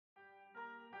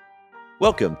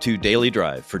Welcome to Daily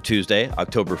Drive for Tuesday,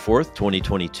 October 4th,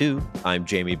 2022. I'm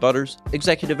Jamie Butters,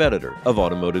 Executive Editor of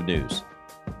Automotive News.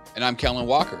 And I'm Kellen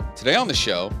Walker. Today on the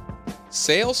show,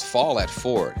 sales fall at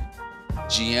Ford.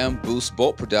 GM boosts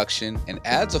Bolt production and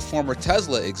adds a former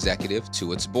Tesla executive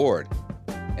to its board.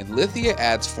 And Lithia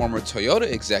adds former Toyota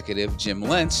executive Jim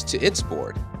Lentz to its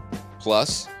board.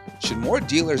 Plus, should more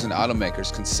dealers and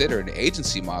automakers consider an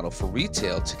agency model for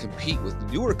retail to compete with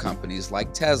newer companies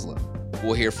like Tesla?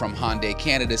 We'll hear from Hyundai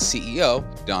Canada's CEO,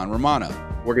 Don Romano.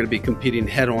 We're going to be competing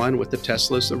head-on with the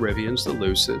Teslas, the Rivians, the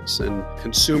Lucids, and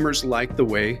consumers like the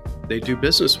way they do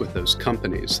business with those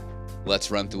companies.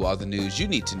 Let's run through all the news you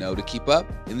need to know to keep up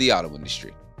in the auto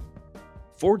industry.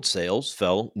 Ford sales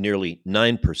fell nearly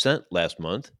 9% last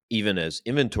month, even as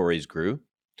inventories grew.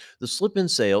 The slip in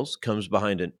sales comes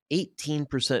behind an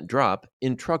 18% drop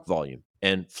in truck volume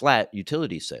and flat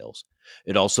utility sales.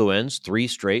 It also ends 3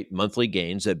 straight monthly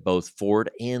gains at both Ford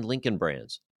and Lincoln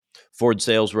brands. Ford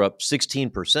sales were up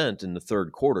 16% in the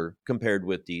third quarter compared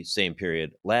with the same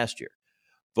period last year.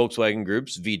 Volkswagen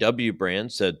Group's VW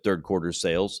brand said third quarter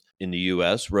sales in the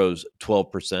U.S. rose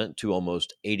 12% to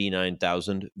almost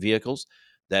 89,000 vehicles.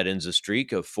 That ends a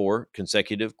streak of 4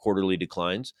 consecutive quarterly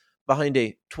declines behind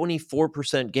a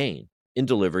 24% gain in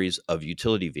deliveries of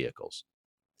utility vehicles.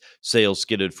 Sales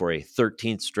skidded for a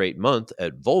 13th straight month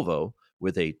at Volvo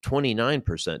with a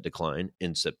 29% decline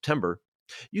in September.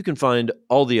 You can find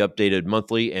all the updated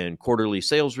monthly and quarterly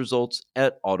sales results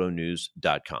at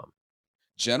autonews.com.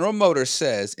 General Motors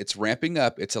says it's ramping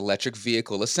up its electric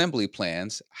vehicle assembly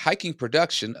plans, hiking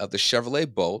production of the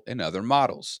Chevrolet Bolt and other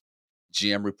models.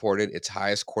 GM reported its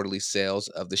highest quarterly sales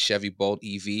of the Chevy Bolt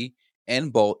EV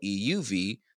and Bolt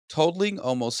EUV, totaling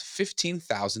almost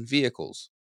 15,000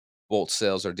 vehicles. Bolt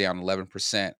sales are down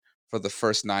 11% for the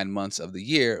first 9 months of the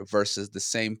year versus the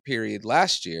same period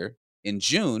last year. In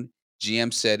June,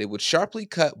 GM said it would sharply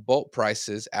cut Bolt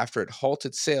prices after it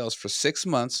halted sales for 6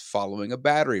 months following a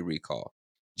battery recall.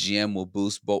 GM will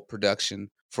boost Bolt production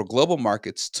for global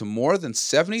markets to more than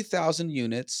 70,000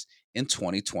 units in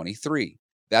 2023.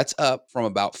 That's up from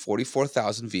about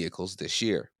 44,000 vehicles this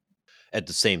year. At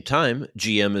the same time,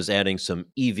 GM is adding some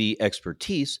EV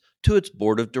expertise to its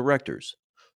board of directors.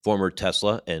 Former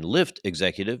Tesla and Lyft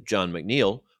executive Jon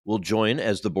McNeill will join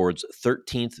as the board's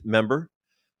 13th member.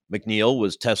 McNeill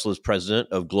was Tesla's president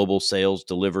of global sales,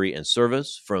 delivery, and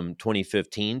service from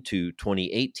 2015 to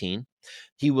 2018.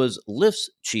 He was Lyft's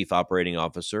chief operating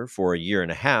officer for a year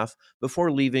and a half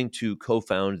before leaving to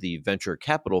co-found the venture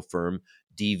capital firm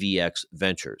DVX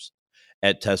Ventures.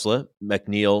 At Tesla,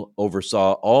 McNeill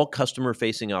oversaw all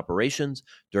customer-facing operations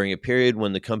during a period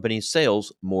when the company's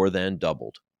sales more than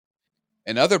doubled.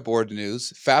 In other board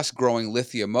news, fast-growing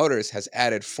Lithia Motors has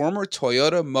added former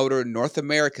Toyota Motor North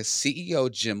America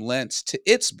CEO Jim Lentz to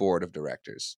its board of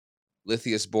directors.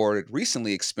 Lithia's board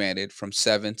recently expanded from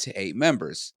 7 to 8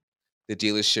 members. The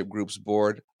dealership group's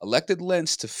board elected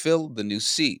Lentz to fill the new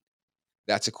seat.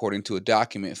 That's according to a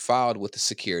document filed with the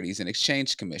Securities and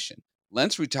Exchange Commission.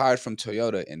 Lentz retired from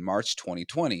Toyota in March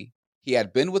 2020. He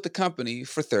had been with the company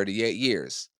for 38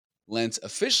 years. Lentz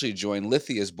officially joined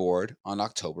Lithia's board on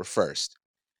October 1st.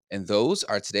 And those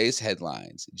are today's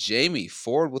headlines. Jamie,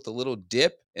 Ford with a little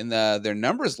dip in their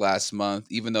numbers last month,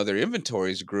 even though their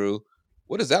inventories grew.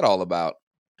 What is that all about?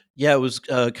 Yeah, it was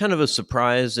kind of a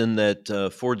surprise in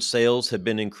that Ford's sales had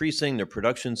been increasing. Their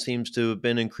production seems to have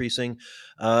been increasing.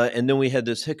 And then we had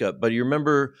this hiccup. But you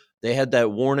remember they had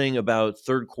that warning about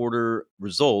third quarter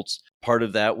results. Part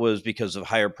of that was because of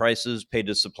higher prices paid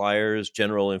to suppliers,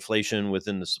 general inflation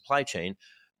within the supply chain.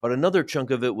 But another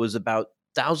chunk of it was about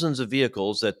thousands of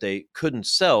vehicles that they couldn't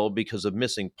sell because of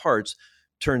missing parts.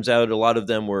 Turns out a lot of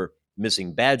them were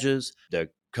missing badges. The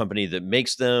company that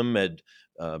makes them had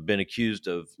been accused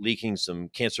of leaking some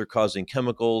cancer-causing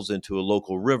chemicals into a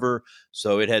local river.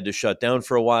 So it had to shut down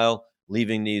for a while,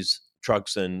 leaving these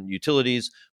trucks and utilities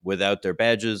without their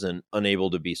badges and unable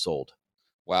to be sold.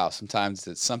 Wow, sometimes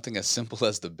it's something as simple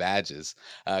as the badges.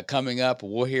 Coming up,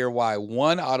 we'll hear why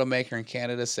one automaker in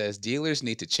Canada says dealers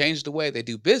need to change the way they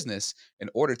do business in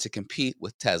order to compete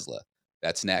with Tesla.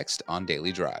 That's next on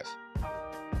Daily Drive.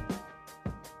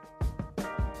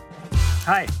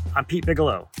 Hi, I'm Pete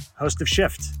Bigelow, host of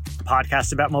Shift, a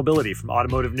podcast about mobility from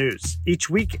Automotive News.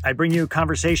 Each week, I bring you a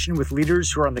conversation with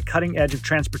leaders who are on the cutting edge of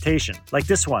transportation, like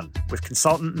this one with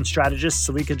consultant and strategist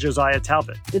Salika Josiah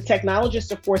Talbot. The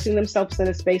technologists are forcing themselves in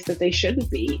a space that they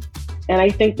shouldn't be. And I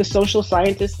think the social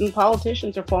scientists and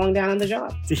politicians are falling down on the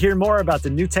job. To hear more about the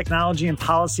new technology and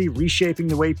policy reshaping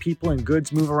the way people and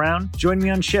goods move around, join me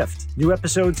on Shift. New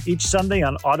episodes each Sunday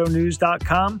on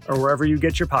autonews.com or wherever you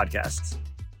get your podcasts.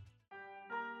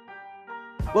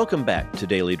 Welcome back to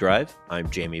Daily Drive. I'm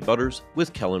Jamie Butters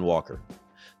with Kellen Walker.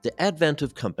 The advent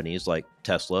of companies like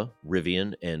Tesla,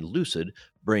 Rivian, and Lucid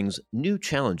brings new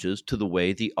challenges to the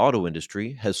way the auto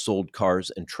industry has sold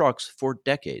cars and trucks for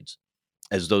decades.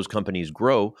 As those companies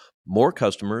grow, more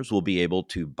customers will be able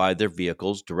to buy their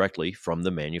vehicles directly from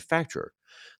the manufacturer.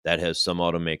 That has some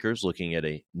automakers looking at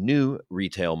a new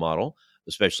retail model,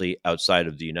 especially outside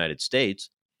of the United States.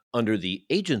 Under the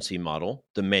agency model,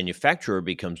 the manufacturer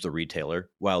becomes the retailer,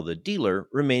 while the dealer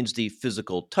remains the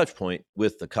physical touchpoint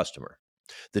with the customer.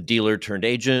 The dealer turned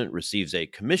agent receives a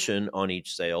commission on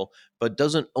each sale, but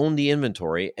doesn't own the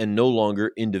inventory and no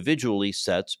longer individually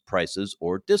sets prices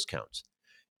or discounts.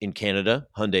 In Canada,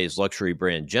 Hyundai's luxury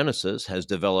brand Genesis has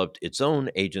developed its own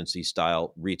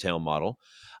agency-style retail model.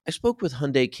 I spoke with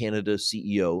Hyundai Canada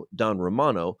CEO Don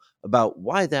Romano about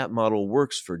why that model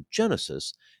works for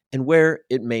Genesis and where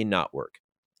it may not work.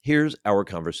 Here's our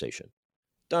conversation.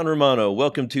 Don Romano,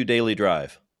 welcome to Daily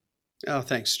Drive. Oh,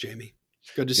 thanks, Jamie.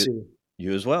 Good to see you.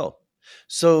 You as well.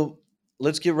 So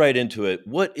let's get right into it.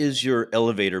 What is your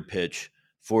elevator pitch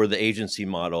for the agency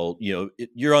model?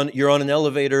 You're on an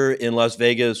elevator in Las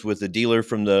Vegas with a dealer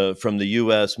from the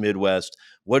U.S. Midwest.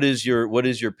 What is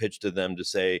your pitch to them to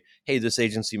say, hey, this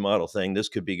agency model thing, this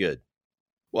could be good?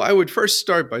 Well, I would first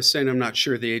start by saying I'm not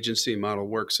sure the agency model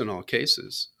works in all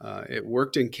cases. It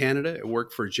worked in Canada. It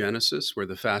worked for Genesis. We're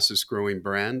the fastest growing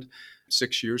brand.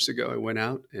 6 years ago, I went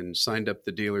out and signed up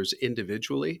the dealers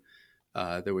individually.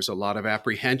 There was a lot of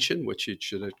apprehension, which you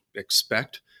should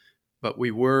expect, but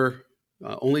we were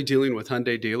only dealing with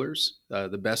Hyundai dealers,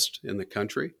 the best in the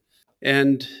country.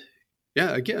 And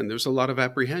yeah, again, there's a lot of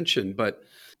apprehension, but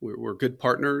we're good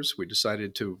partners. We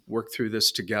decided to work through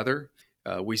this together.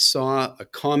 We saw a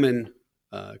common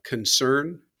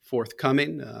concern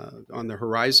forthcoming on the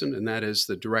horizon, and that is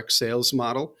the direct sales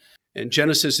model. And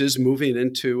Genesis is moving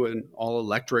into an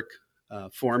all-electric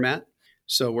format.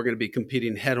 So we're going to be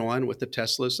competing head-on with the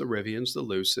Teslas, the Rivians, the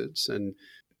Lucids, and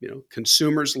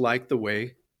consumers like the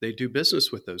way they do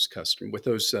business with those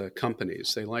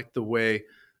companies. They like the way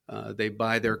they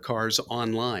buy their cars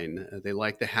online. They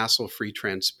like the hassle-free,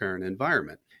 transparent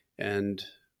environment. And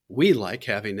we like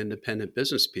having independent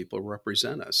business people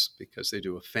represent us because they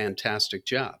do a fantastic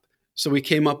job. So we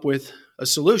came up with a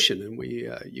solution, and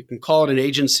you can call it an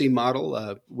agency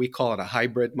model. We call it a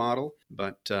hybrid model,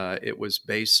 but it was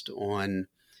based on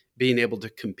being able to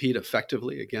compete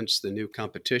effectively against the new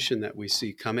competition that we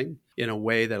see coming in a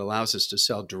way that allows us to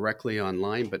sell directly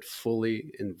online, but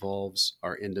fully involves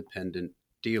our independent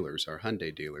dealers, our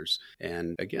Hyundai dealers.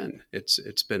 And again,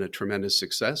 it's been a tremendous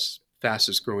success.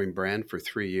 Fastest growing brand for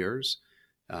 3 years.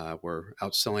 We're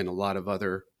outselling a lot of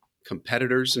other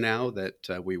competitors now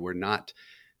that we were not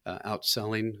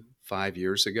outselling 5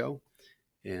 years ago.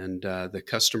 And the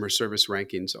customer service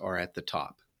rankings are at the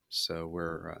top. So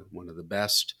we're one of the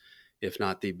best, if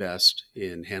not the best,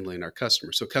 in handling our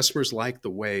customers. So customers like the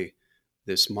way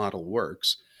this model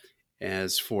works.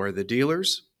 As for the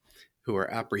dealers who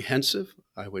are apprehensive,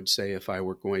 I would say if I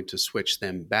were going to switch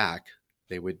them back,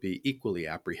 they would be equally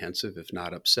apprehensive, if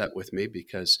not upset with me,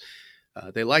 because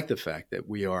they like the fact that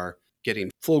we are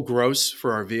getting full gross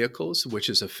for our vehicles, which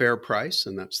is a fair price,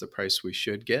 and that's the price we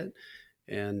should get.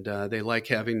 And they like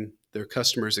having their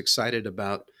customers excited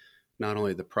about not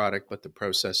only the product, but the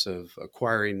process of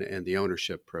acquiring and the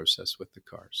ownership process with the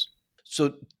cars.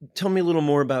 So tell me a little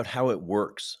more about how it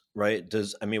works, right?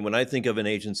 When I think of an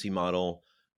agency model,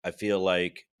 I feel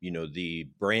like, the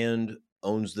brand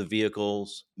owns the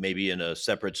vehicles, maybe in a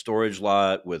separate storage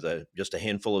lot with just a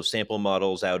handful of sample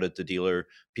models out at the dealer.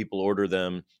 People order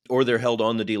them, or they're held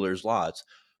on the dealer's lots.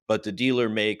 But the dealer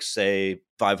makes, say,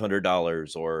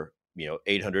 $500 or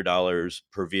 $800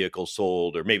 per vehicle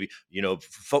sold, or maybe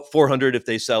 $400 if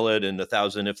they sell it and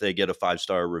 $1,000 if they get a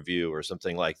 5-star review or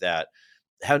something like that.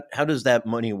 How does that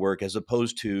money work, as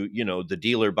opposed to the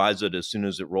dealer buys it as soon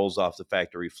as it rolls off the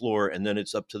factory floor, and then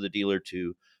it's up to the dealer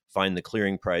to find the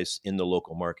clearing price in the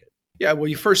local market? Yeah, well,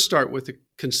 you first start with a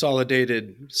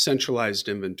consolidated, centralized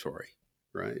inventory,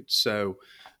 right? So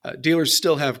dealers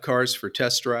still have cars for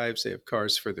test drives. They have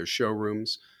cars for their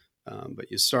showrooms. But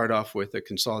you start off with a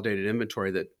consolidated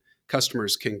inventory that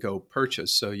customers can go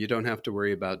purchase. So you don't have to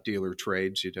worry about dealer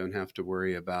trades. You don't have to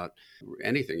worry about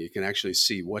anything. You can actually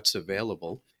see what's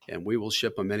available, and we will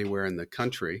ship them anywhere in the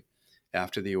country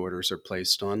after the orders are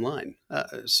placed online.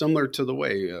 Similar to the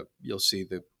way you'll see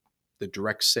the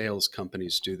direct sales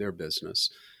companies do their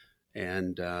business.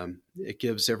 And it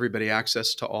gives everybody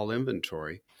access to all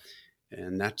inventory.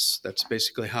 And that's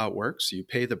basically how it works. You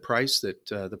pay the price that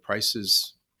the price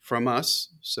is from us.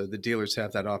 So the dealers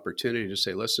have that opportunity to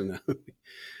say, listen,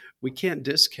 we can't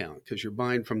discount because you're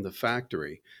buying from the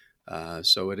factory.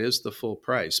 So it is the full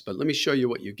price. But let me show you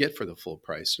what you get for the full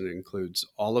price. And it includes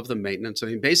all of the maintenance. I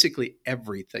mean, basically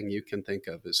everything you can think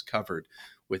of is covered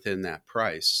within that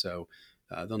price. So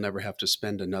they'll never have to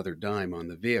spend another dime on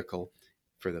the vehicle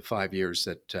for the 5 years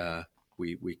that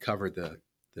we covered the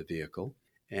vehicle.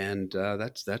 And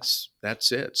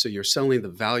that's it. So you're selling the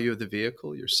value of the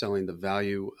vehicle. You're selling the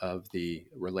value of the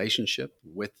relationship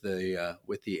with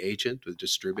the agent, the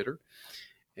distributor.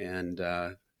 And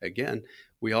again,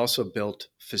 we also built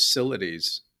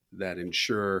facilities that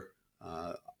ensure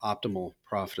optimal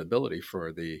profitability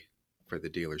for the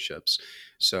dealerships.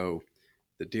 So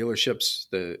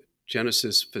the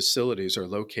Genesis facilities are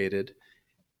located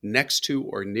next to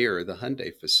or near the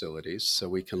Hyundai facilities, so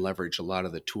we can leverage a lot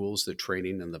of the tools, the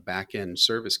training, and the back-end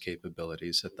service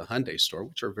capabilities at the Hyundai store,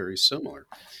 which are very similar.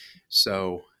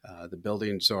 So the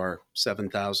buildings are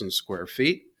 7,000 square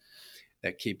feet.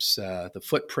 That keeps the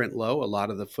footprint low. A lot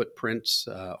of the footprints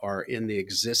are in the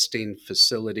existing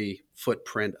facility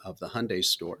footprint of the Hyundai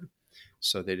store,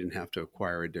 so they didn't have to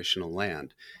acquire additional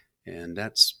land. And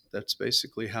that's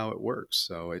basically how it works.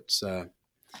 So it's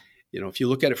if you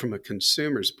look at it from a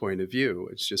consumer's point of view,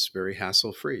 it's just very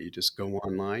hassle-free. You just go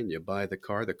online, you buy the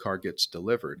car gets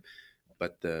delivered.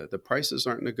 But the prices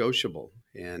aren't negotiable,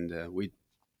 and we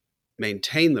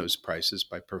maintain those prices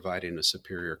by providing a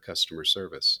superior customer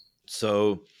service.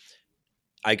 So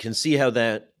I can see how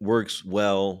that works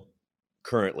well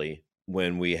currently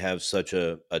when we have such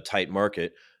a tight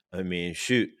market. I mean,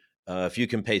 shoot, if you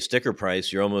can pay sticker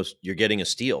price, you're getting a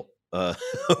steal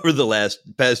over the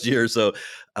past year or so.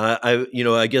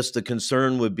 I guess the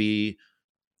concern would be,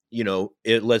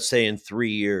 let's say in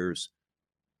 3 years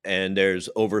and there's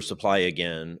oversupply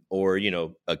again, or,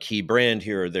 a key brand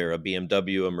here or there, a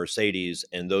BMW, a Mercedes,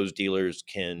 and those dealers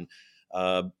can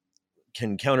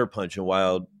counterpunch. And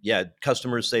while,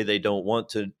 customers say they don't want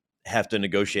to have to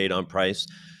negotiate on price,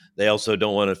 they also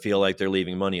don't want to feel like they're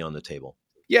leaving money on the table.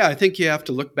 Yeah, I think you have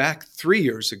to look back 3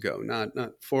 years ago, not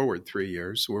forward 3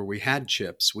 years, where we had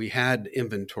chips, we had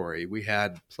inventory, we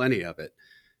had plenty of it.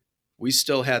 We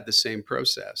still had the same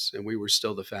process, and we were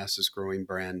still the fastest growing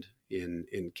brand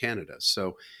in Canada.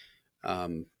 So,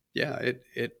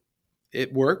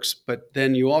 it works, but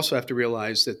then you also have to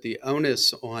realize that the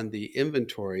onus on the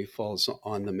inventory falls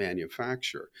on the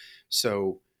manufacturer.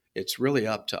 So it's really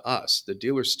up to us. The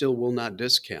dealer still will not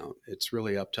discount. It's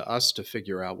really up to us to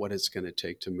figure out what it's going to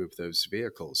take to move those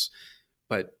vehicles.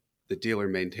 But the dealer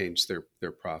maintains their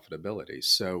profitability.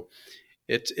 So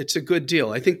it's a good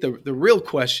deal. I think the real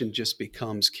question just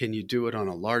becomes, can you do it on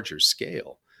a larger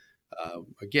scale?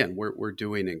 Again, we're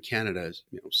doing in Canada,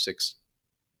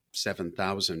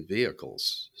 7,000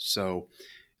 vehicles. So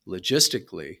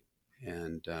logistically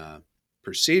and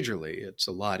procedurally, it's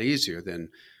a lot easier than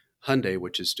Hyundai,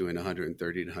 which is doing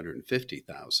 130 to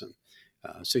 150,000.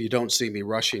 So you don't see me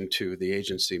rushing to the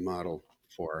agency model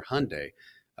for Hyundai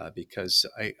because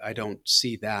I don't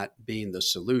see that being the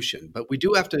solution. But we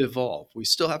do have to evolve. We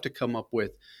still have to come up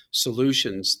with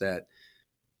solutions that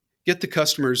get the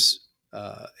customers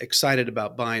excited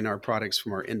about buying our products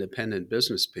from our independent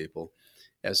business people,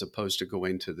 as opposed to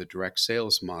going to the direct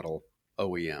sales model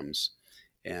OEMs.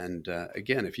 And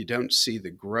again, if you don't see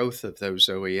the growth of those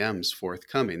OEMs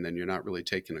forthcoming, then you're not really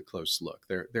taking a close look.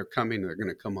 They're coming, they're going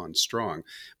to come on strong.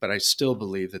 But I still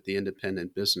believe that the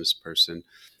independent business person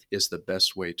is the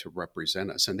best way to represent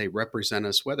us. And they represent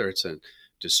us, whether it's a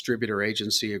distributor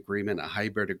agency agreement, a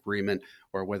hybrid agreement,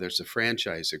 or whether it's a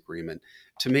franchise agreement.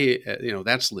 To me,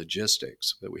 that's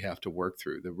logistics that we have to work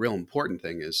through. The real important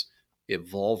thing is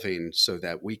evolving so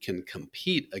that we can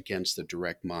compete against the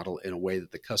direct model in a way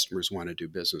that the customers want to do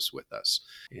business with us.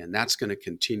 And that's going to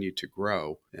continue to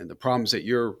grow. And the problems that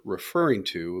you're referring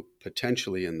to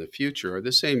potentially in the future are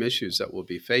the same issues that will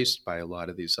be faced by a lot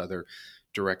of these other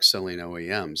direct selling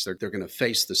OEMs. They're going to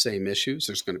face the same issues.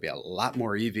 There's going to be a lot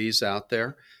more EVs out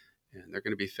there, and they're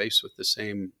going to be faced with the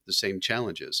same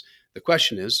challenges. The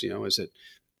question is it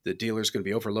the dealer's going to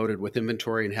be overloaded with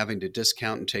inventory and having to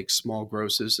discount and take small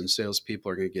grosses, and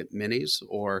salespeople are going to get minis?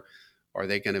 Or are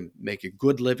they going to make a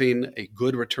good living, a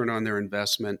good return on their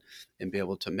investment, and be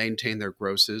able to maintain their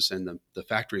grosses? And the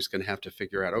factory is going to have to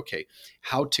figure out, okay,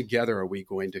 how together are we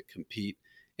going to compete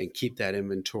and keep that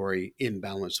inventory in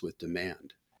balance with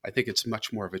demand? I think it's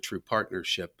much more of a true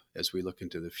partnership as we look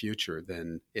into the future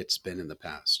than it's been in the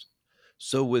past.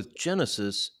 So with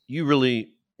Genesis, you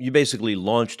basically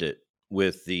launched it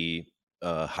with the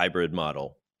hybrid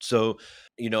model. So,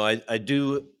 I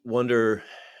do wonder,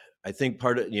 I think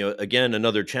part of, again,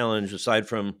 another challenge aside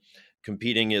from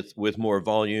competing with more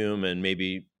volume and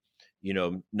maybe,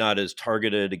 not as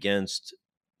targeted against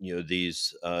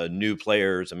these new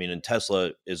players. I mean, and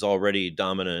Tesla is already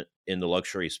dominant in the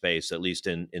luxury space, at least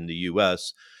in the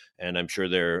U.S., and I'm sure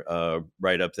they're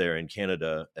right up there in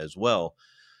Canada as well.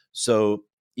 So,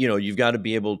 you've got to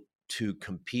be able to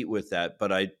compete with that.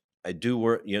 But I do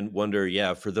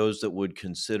wonder, for those that would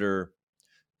consider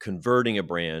converting a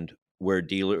brand where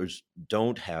dealers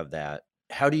don't have that,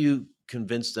 how do you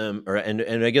convince them,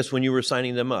 and I guess when you were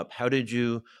signing them up, how did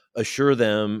you assure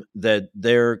them that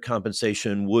their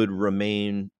compensation would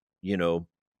remain,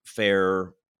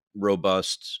 fair,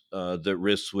 robust, that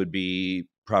risks would be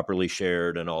properly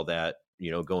shared and all that,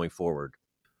 going forward?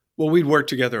 Well, we'd worked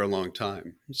together a long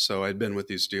time. So I'd been with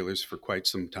these dealers for quite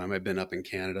some time. I've been up in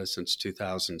Canada since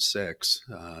 2006.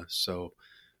 So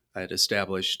I had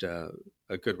established a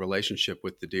good relationship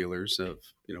with the dealers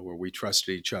where we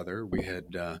trusted each other. We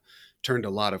had turned a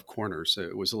lot of corners.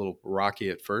 It was a little rocky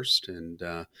at first,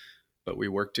 but we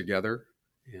worked together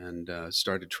and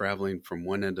started traveling from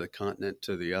one end of the continent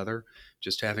to the other,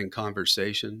 just having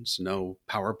conversations, no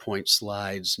PowerPoint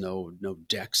slides, no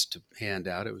decks to hand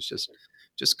out. It was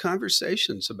just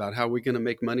conversations about how we're going to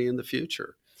make money in the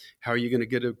future. How are you going to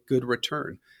get a good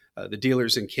return? The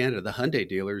dealers in Canada, the Hyundai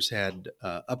dealers, had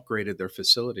upgraded their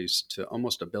facilities to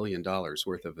almost $1 billion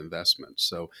worth of investment.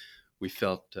 So I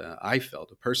felt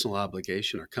a personal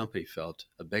obligation, our company felt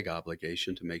a big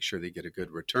obligation to make sure they get a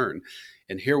good return.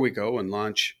 And here we go and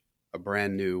launch a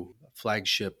brand new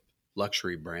flagship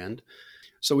luxury brand.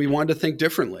 So we wanted to think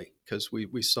differently because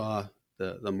we saw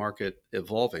the market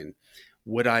evolving.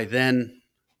 Would I then...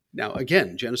 Now,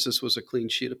 again, Genesis was a clean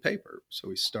sheet of paper. So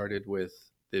we started with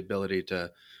the ability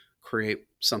to create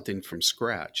something from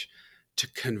scratch.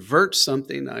 To convert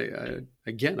something,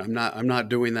 I'm not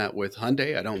doing that with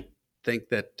Hyundai. I don't think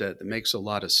that makes a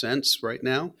lot of sense right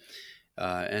now.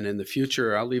 And in the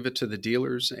future, I'll leave it to the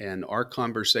dealers and our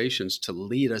conversations to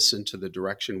lead us into the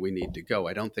direction we need to go.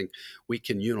 I don't think we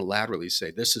can unilaterally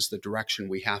say, this is the direction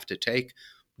we have to take,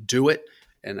 do it.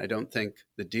 And I don't think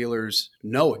the dealers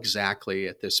know exactly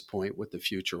at this point what the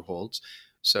future holds.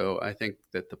 So I think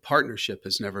that the partnership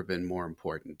has never been more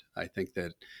important. I think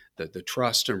that the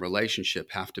trust and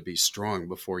relationship have to be strong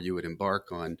before you would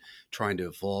embark on trying to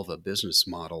evolve a business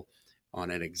model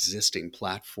on an existing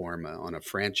platform, on a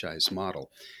franchise model.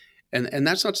 And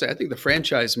that's not to say, I think the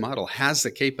franchise model has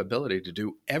the capability to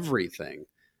do everything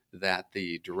that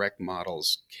the direct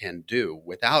models can do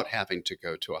without having to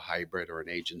go to a hybrid or an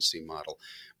agency model.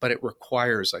 But it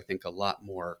requires, I think, a lot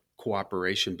more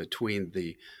cooperation between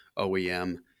the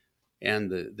OEM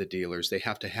and the dealers. They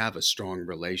have to have a strong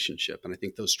relationship. And I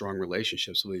think those strong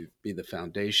relationships will be the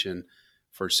foundation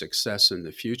for success in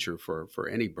the future for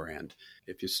any brand.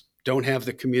 If you don't have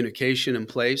the communication in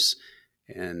place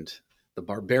and the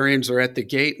barbarians are at the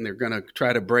gate and they're going to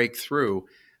try to break through,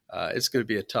 it's going to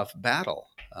be a tough battle.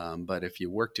 But if you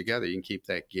work together, you can keep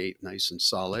that gate nice and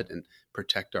solid and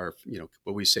protect our,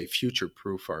 what we say,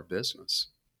 future-proof our business.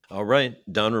 All right.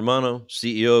 Don Romano,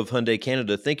 CEO of Hyundai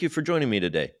Canada, thank you for joining me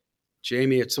today.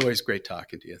 Jamie, it's always great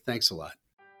talking to you. Thanks a lot.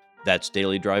 That's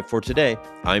Daily Drive for today.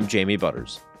 I'm Jamie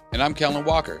Butters. And I'm Kellen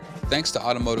Walker. Thanks to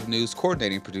Automotive News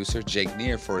coordinating producer Jake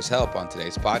Neer for his help on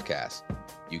today's podcast.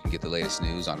 You can get the latest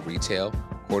news on retail,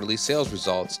 quarterly sales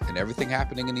results, and everything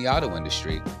happening in the auto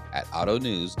industry at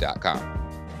autonews.com.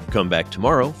 Come back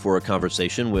tomorrow for a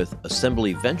conversation with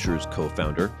Assembly Ventures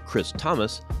co-founder Chris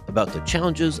Thomas about the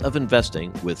challenges of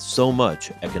investing with so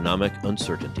much economic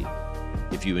uncertainty.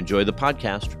 If you enjoy the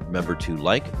podcast, remember to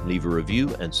like, leave a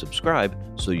review, and subscribe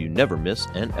so you never miss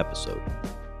an episode.